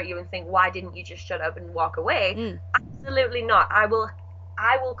stare at you and think, why didn't you just shut up and walk away? Absolutely not. I will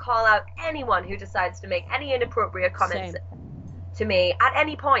call out anyone who decides to make any inappropriate comments to me at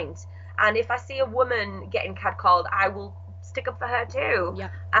any point. And if I see a woman getting catcalled, I will stick up for her too.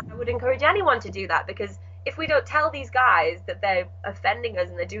 Yep. And I would encourage anyone to do that, because if we don't tell these guys that they're offending us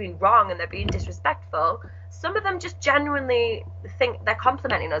and they're doing wrong and they're being disrespectful, some of them just genuinely think they're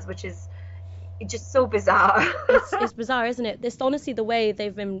complimenting us, which is just so bizarre. It's bizarre, isn't it? It's honestly the way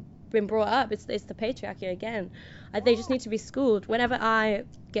they've been brought up. It's the patriarchy again. They just need to be schooled. Whenever I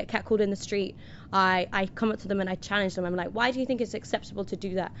get catcalled in the street, I come up to them and I challenge them. I'm like, why do you think it's acceptable to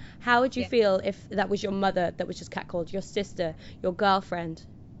do that? How would you feel if that was your mother that was just catcalled, your sister, your girlfriend?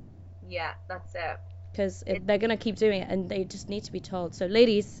 Yeah, that's it. Because they're gonna keep doing it, and they just need to be told. So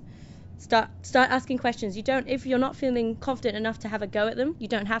ladies, start asking questions. You don't, if you're not feeling confident enough to have a go at them, you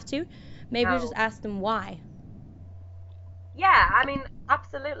don't have to. Maybe you just ask them why. Yeah, I mean,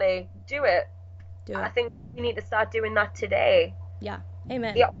 absolutely, do it. I think we need to start doing that today. Yeah,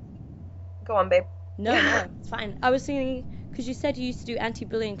 amen. Yeah. Go on, babe. No, it's fine. I was thinking, because you said you used to do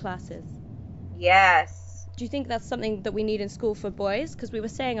anti-bullying classes. Yes. Do you think that's something that we need in school for boys? Because we were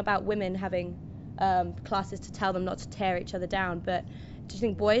saying about women having classes to tell them not to tear each other down, but do you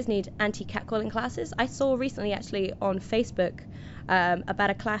think boys need anti-catcalling classes? I saw recently actually on Facebook about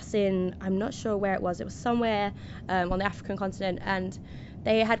a class in, I'm not sure where it was somewhere on the African continent, and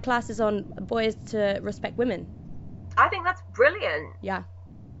they had classes on boys to respect women. I think that's brilliant. Yeah.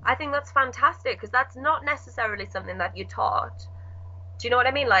 I think that's fantastic, because that's not necessarily something that you're taught. Do you know what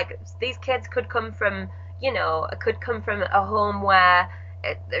I mean? Like, these kids could come from, a home where,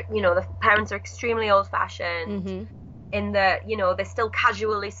 the parents are extremely old-fashioned, in that, they still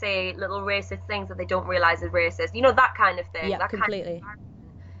casually say little racist things that they don't realize are racist. That kind of thing. Yeah, that completely. Kind of,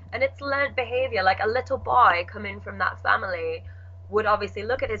 and it's learned behavior. Like, a little boy coming from that family would obviously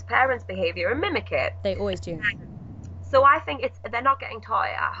look at his parents' behavior and mimic it. They always do. So I think they're not getting taught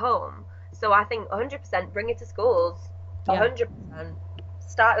it at home. So I think 100% bring it to schools. 100%.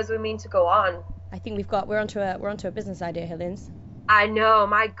 Start as we mean to go on. I think we're onto a business idea here, Linz. I know,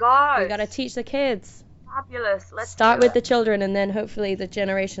 my God. We got to teach the kids. Fabulous. Let's start with the children, and then hopefully the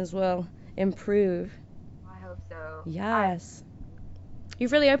generations will improve. I hope so. Yes.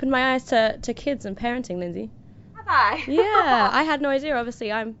 You've really opened my eyes to kids and parenting, Lindsay. Have I? Yeah, I had no idea.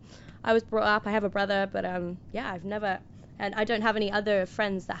 Obviously, I was brought up. I have a brother, but I've never, and I don't have any other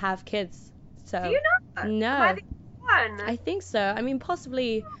friends that have kids. So. Do you not? No. Am I the one? I think so. I mean,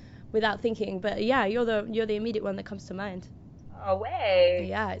 possibly without thinking, but yeah, you're the immediate one that comes to mind. Oh, way.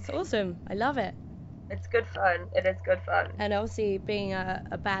 Yeah, it's awesome. I love it. It's good fun. It is good fun. And obviously, being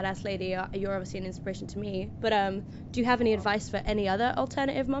a badass lady, you're obviously an inspiration to me. But do you have any advice for any other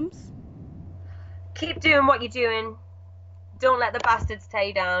alternative mums? Keep doing what you're doing. Don't let the bastards tear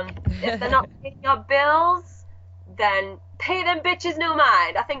you down. If they're not paying your bills, then pay them bitches no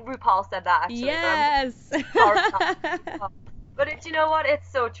mind. I think RuPaul said that, actually. Yes. But you know what? It's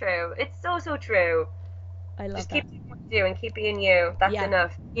so true. It's so true. I love Just that. keep doing what you're doing. Keep being you. That's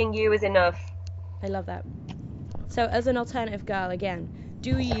enough. Being you is enough. I love that. So as an alternative girl, again,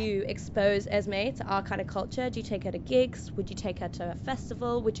 do you expose Esme to our kind of culture? Do you take her to gigs? Would you take her to a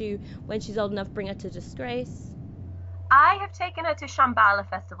festival? Would you, when she's old enough, bring her to Disgrace? I have taken her to Shambhala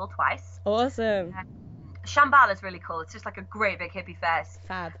Festival twice. Awesome. Shambhala is really cool. It's just like a great big hippie fest.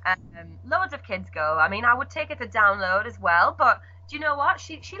 Fab. Loads of kids go. I mean, I would take her to Download as well, but do you know what?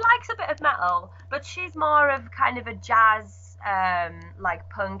 She likes a bit of metal, but she's more of kind of a jazz, like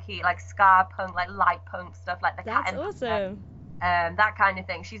punky, like ska punk, like light punk stuff, like the That's awesome. That kind of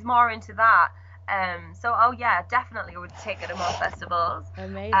thing. She's more into that. So yeah, definitely would take her to more festivals.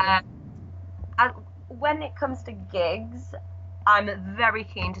 Amazing. And when it comes to gigs, I'm very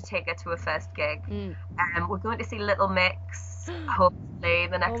keen to take her to a first gig. We're going to see Little Mix, hopefully,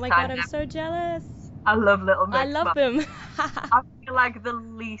 the next time. Oh my God, I'm so jealous. I love Little Mix. I love them. I feel like the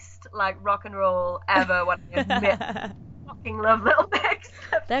least like rock and roll ever when I admit I fucking love Little Mix.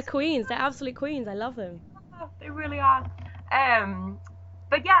 They're queens. They're absolute queens. I love them. They really are.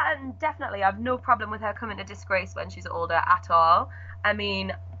 But yeah, and definitely I've no problem with her coming to Disgrace when she's older at all. I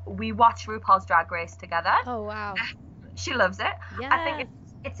mean, we watch RuPaul's Drag Race together. Oh wow. She loves it. Yeah. I think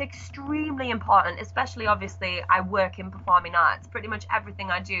it's extremely important, especially obviously I work in performing arts. Pretty much everything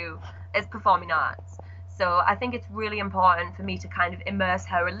I do is performing arts. So I think it's really important for me to kind of immerse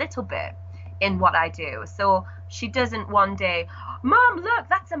her a little bit in what I do. So she doesn't one day, Mom, look,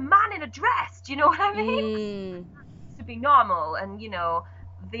 that's a man in a dress. Do you know what I mean? To be normal. And,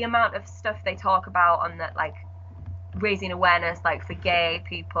 the amount of stuff they talk about on that, like, raising awareness, like, for gay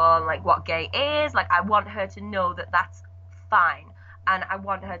people and, like, what gay is. Like, I want her to know that that's fine. And I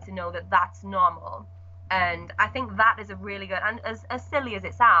want her to know that that's normal. And I think that is a really good, and as silly as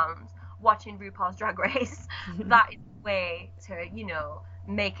it sounds, watching RuPaul's Drag Race, that is a way to,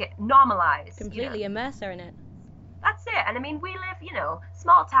 make it normalized. Completely immerse her in it. That's it. And I mean, we live,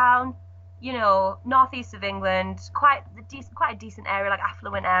 small town, northeast of England, quite a decent area, like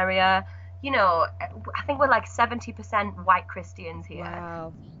affluent area. I think we're like 70% white Christians here.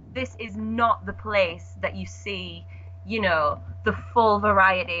 Wow. This is not the place that you see, the full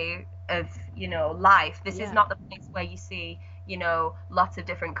variety of, life. This is not the place where you see, lots of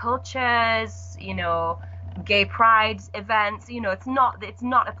different cultures, gay pride events. It's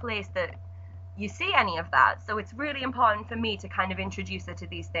not a place that you see any of that. So it's really important for me to kind of introduce her to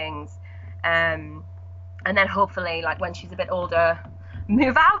these things. And then hopefully, like, when she's a bit older,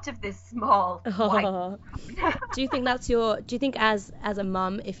 move out of this small white. Do you think as a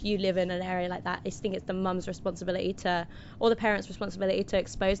mum, if you live in an area like that, I think it's the mum's responsibility or the parents' responsibility to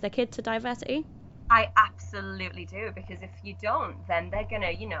expose their kid to diversity? I absolutely do, because if you don't, then they're gonna,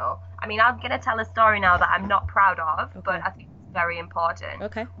 I mean, I'm gonna tell a story now that I'm not proud of, but I think it's very important.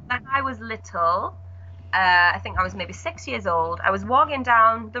 Okay. When I was little, I think I was maybe 6 years old, I was walking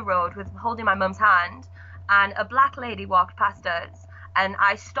down the road holding my mum's hand, and a black lady walked past us, And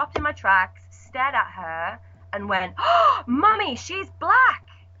I stopped in my tracks, stared at her, and went, "Oh, Mummy, she's black!"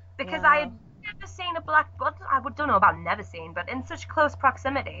 Because I had never seen a black, well, I don't know about never seen, but in such close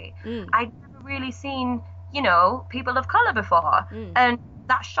proximity, I'd never really seen, you know, people of colour before. And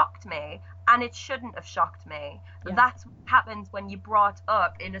that shocked me. And it shouldn't have shocked me. Yeah. That's what happens when you're brought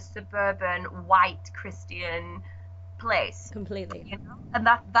up in a suburban, white, Christian place. Completely. You know? And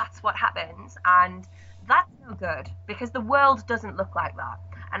that's what happens. And that's no good, because the world doesn't look like that.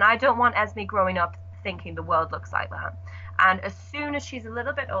 And I don't want Esme growing up thinking the world looks like that. And as soon as she's a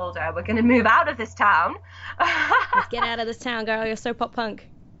little bit older, we're going to move out of this town. Let's get out of this town, girl. You're so pop punk.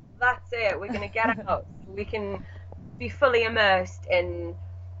 That's it. We're going to get out. We can be fully immersed in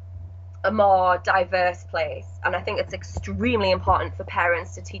a more diverse place. And I think it's extremely important for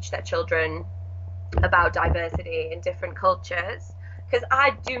parents to teach their children about diversity in different cultures. Because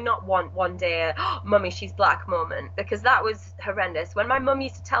I do not want one day, "Oh, Mummy, she's black" moment, because that was horrendous. When my mum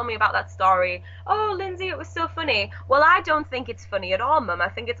used to tell me about that story, "Oh, Lindsay, it was so funny." Well, I don't think it's funny at all, Mum. I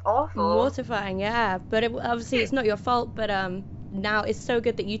think it's awful. Mortifying, yeah. But obviously it's not your fault, but now it's so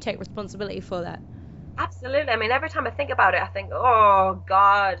good that you take responsibility for that. Absolutely. I mean, every time I think about it, I think, oh,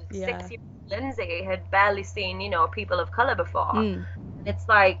 God, 6-year-old Lindsay had barely seen, you know, people of colour before. And it's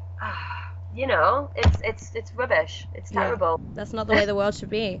like, you know, it's rubbish. It's terrible. Yeah, that's not the way the world should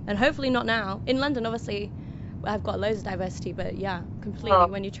be. And hopefully not now. In London, obviously, I've got loads of diversity, but yeah,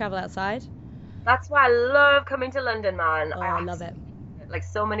 completely when you travel outside. That's why I love coming to London, man. Oh, I love it. Like,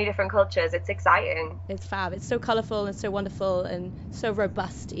 so many different cultures. It's exciting. It's fab. It's so colourful and so wonderful and so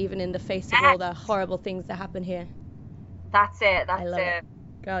robust, even in the face of all the horrible things that happen here. That's it. I love it.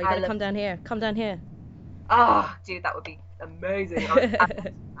 Girl, you gotta come down here. Come down here. Oh, dude, that would be amazing.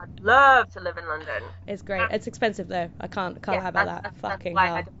 I'd love to live in London. It's great. It's expensive though. I can't lie about that. Fucking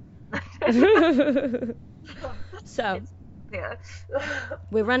hell. So,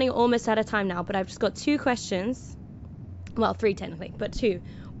 we're running almost out of time now, but I've just got 2 questions. Well, 3 technically, but 2.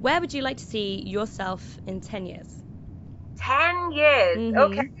 Where would you like to see yourself in 10 years? 10 years? Mm-hmm.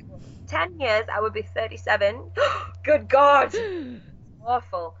 Okay. 10 years, I would be 37. Good God.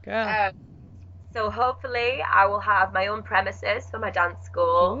 Awful. Girl. So hopefully I will have my own premises for my dance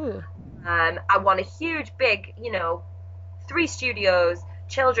school. I want a huge, big, 3 studios,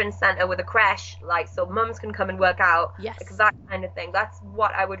 children's centre with a creche, like, so mums can come and work out. Yes. Like, that kind of thing. That's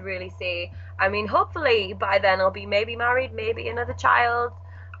what I would really see. I mean, hopefully by then I'll be maybe married, maybe another child.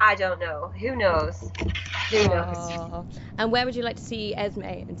 I don't know. Who knows? Who knows? And where would you like to see Esme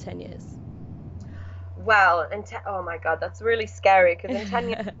in 10 years? Well, oh my God, that's really scary, because in 10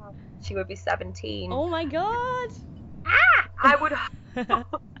 years she would be 17. Oh my God. I would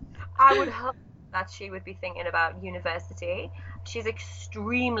hope that she would be thinking about university. She's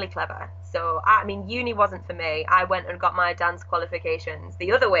extremely clever. So, I mean, uni wasn't for me. I went and got my dance qualifications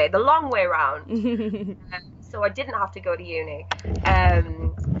the other way, the long way around. So I didn't have to go to uni.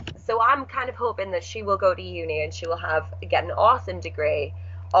 So I'm kind of hoping that she will go to uni and she will get an awesome degree.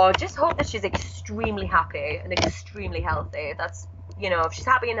 Or just hope that she's extremely happy and extremely healthy. That's, if she's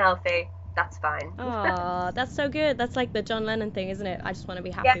happy and healthy, that's fine. Oh, that's so good. That's like the John Lennon thing, isn't it? I just want to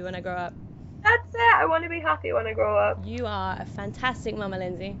be happy when I grow up. That's it. I want to be happy when I grow up. You are a fantastic mama,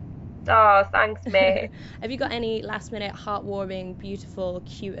 Lindsay. Oh, thanks, mate. Have you got any last-minute, heartwarming, beautiful,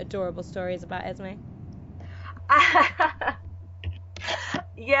 cute, adorable stories about Esme?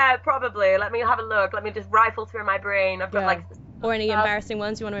 Yeah, probably. Let me have a look. Let me just rifle through my brain. I've got or any embarrassing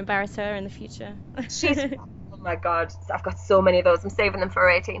ones you want to embarrass her in the future? Oh my God, I've got so many of those. I'm saving them for her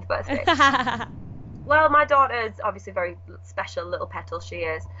 18th birthday. Well, my daughter's obviously a very special little petal. She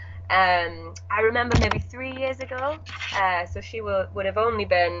is. I remember maybe 3 years ago, so she would have only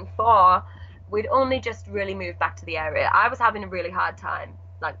been 4. We'd only just really moved back to the area. I was having a really hard time.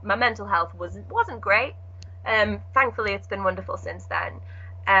 Like, my mental health wasn't great. Thankfully, it's been wonderful since then.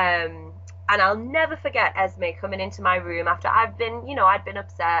 And I'll never forget Esme coming into my room after I'd been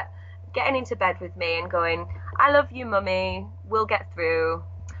upset, getting into bed with me and going, "I love you, Mummy. We'll get through."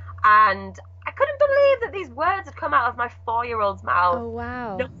 And I couldn't believe that these words had come out of my 4-year-old's mouth. Oh,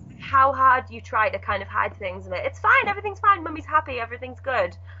 wow. How hard you try to kind of hide things in it. It's fine. Everything's fine. Mummy's happy. Everything's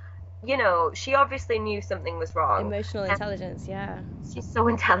good. She obviously knew something was wrong. Emotional intelligence, yeah. She's so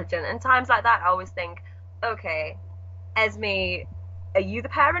intelligent. And times like that, I always think, okay, Esme, are you the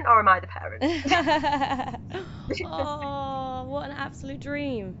parent or am I the parent? Oh, what an absolute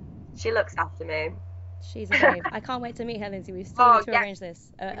dream. She looks after me. She's a babe. I can't wait to meet her, Lindsay. We still need to arrange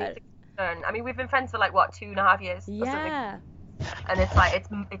this. I mean, we've been friends for 2.5 years. Yeah. And it's like, it's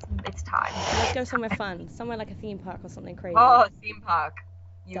time. Let's go somewhere fun. Somewhere like a theme park or something crazy. Oh, theme park.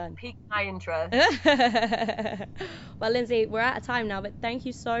 Done. piqued my interest. Well, Lindsay, we're out of time now, but thank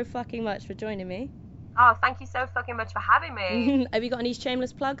you so fucking much for joining me. Oh, thank you so fucking much for having me. Have you got any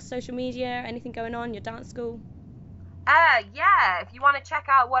shameless plugs, social media, anything going on, your dance school? Yeah, if you want to check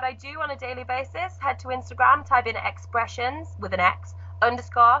out what I do on a daily basis, head to Instagram, type in expressions with an X,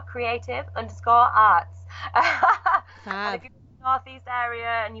 _creative_arts. And if you're in the Northeast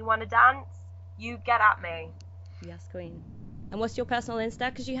area and you want to dance, you get at me. Yes, queen. And what's your personal Insta?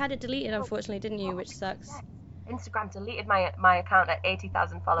 Because you had it deleted, unfortunately, didn't you? Which sucks. Instagram deleted my account at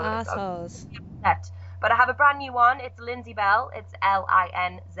 80,000 followers. Assholes. But I have a brand new one. It's Linzie Belle. It's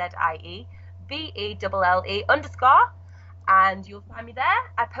LinzieBelle_. And you'll find me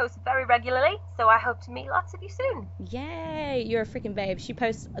there. I post very regularly, so I hope to meet lots of you soon. Yay! You're a freaking babe. She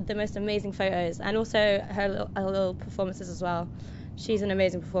posts the most amazing photos, and also her little performances as well. She's an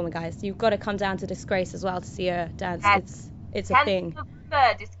amazing performer, guys. You've got to come down to Disgrace as well to see her dance. It's a thing.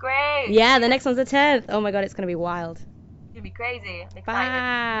 Disgrace. Yeah, the next one's the 10th. Oh my god, it's gonna be wild. It's gonna be crazy. I'm excited.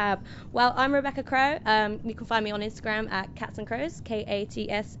 Fab. Well, I'm Rebecca Crow. You can find me on Instagram at Cats and Crows,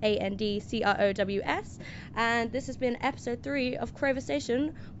 KATSANDCROWS. And this has been episode 3 of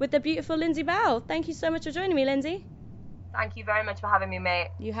Croversation with the beautiful Linzie Belle. Thank you so much for joining me, Linzie. Thank you very much for having me, mate.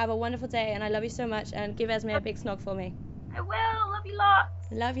 You have a wonderful day, and I love you so much. And give Esme a big snog for me. I will. Love you lots.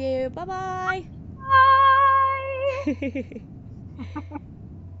 Love you. Bye-bye. Bye.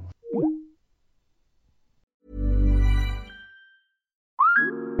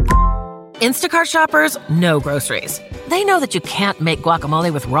 Instacart shoppers know groceries. They know that you can't make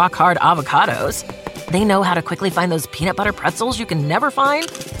guacamole with rock-hard avocados. They know how to quickly find those peanut butter pretzels you can never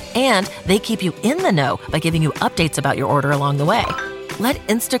find. And they keep you in the know by giving you updates about your order along the way. Let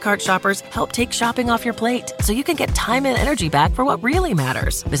Instacart shoppers help take shopping off your plate so you can get time and energy back for what really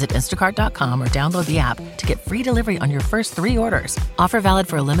matters. Visit instacart.com or download the app to get free delivery on your first 3 orders. Offer valid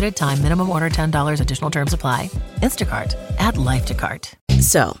for a limited time. Minimum order $10. Additional terms apply. Instacart. Add life to cart.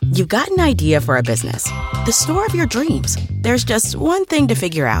 So, you've got an idea for a business. The store of your dreams. There's just one thing to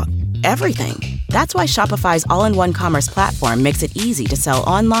figure out. Everything. That's why Shopify's all-in-one commerce platform makes it easy to sell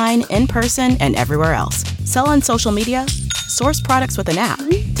online, in person, and everywhere else. Sell on social media, source products with an app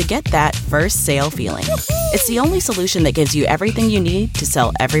to get that first sale feeling. It's the only solution that gives you everything you need to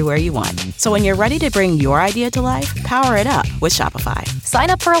sell everywhere you want. So when you're ready to bring your idea to life, power it up with Shopify.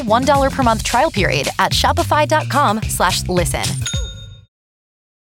 Sign up for a $1 per month trial period at shopify.com/listen.